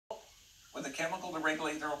with a chemical to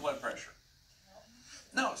regulate their own blood pressure?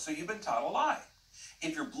 No, so you've been taught a lie.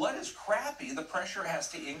 If your blood is crappy, the pressure has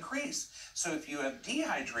to increase. So if you have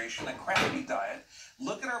dehydration, a crappy diet,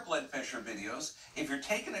 look at our blood pressure videos. If you're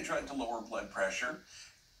taking a drug to lower blood pressure,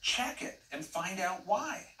 check it and find out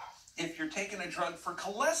why. If you're taking a drug for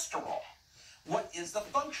cholesterol, what is the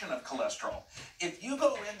function of cholesterol? If you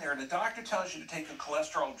go in there and a doctor tells you to take a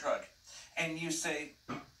cholesterol drug and you say,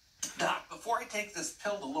 Doc, before I take this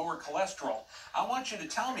pill to lower cholesterol, I want you to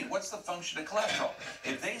tell me what's the function of cholesterol.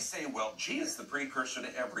 If they say, well, gee, it's the precursor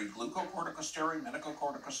to every glucocorticosteroid,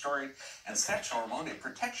 minocorticosteroid, and sex hormone, it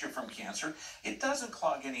protects you from cancer, it doesn't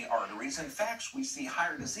clog any arteries. In fact, we see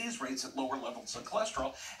higher disease rates at lower levels of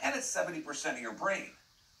cholesterol, and it's 70% of your brain.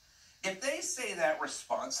 If they say that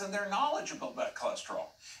response, then they're knowledgeable about cholesterol.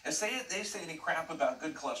 If they say any crap about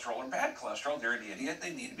good cholesterol or bad cholesterol, they're an idiot, they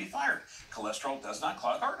need to be fired. Cholesterol does not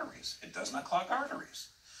clog arteries. It does not clog arteries.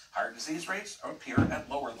 Higher disease rates appear at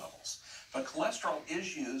lower levels. But cholesterol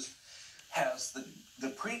is used as the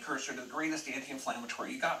precursor to the greatest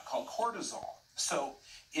anti-inflammatory you got, called cortisol. So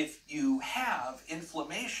if you have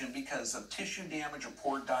inflammation because of tissue damage or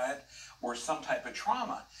poor diet or some type of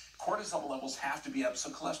trauma, cortisol levels have to be up, so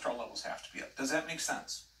cholesterol levels have to be up. Does that make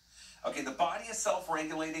sense? Okay, the body is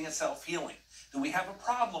self-regulating and self-healing. Do we have a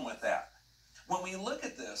problem with that? When we look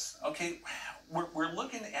at this, okay, we're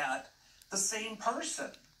looking at the same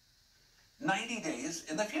person 90 days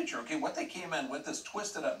in the future. Okay, what they came in with this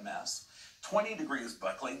twisted up mess, 20 degrees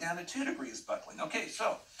buckling down to 2 degrees buckling. Okay,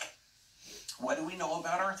 so what do we know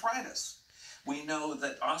about arthritis? We know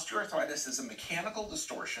that osteoarthritis is a mechanical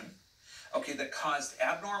distortion, okay, that caused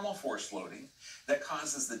abnormal force loading, that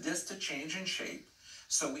causes the disc to change in shape.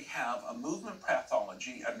 So we have a movement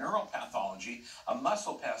pathology, a neural pathology, a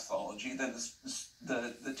muscle pathology, then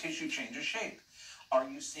the tissue changes shape. Are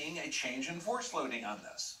you seeing a change in force loading on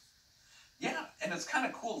this? Yeah, and it's kind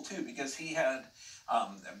of cool too, because he had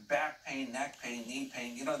back pain, neck pain, knee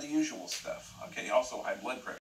pain, you know, the usual stuff. Okay, also high blood pressure.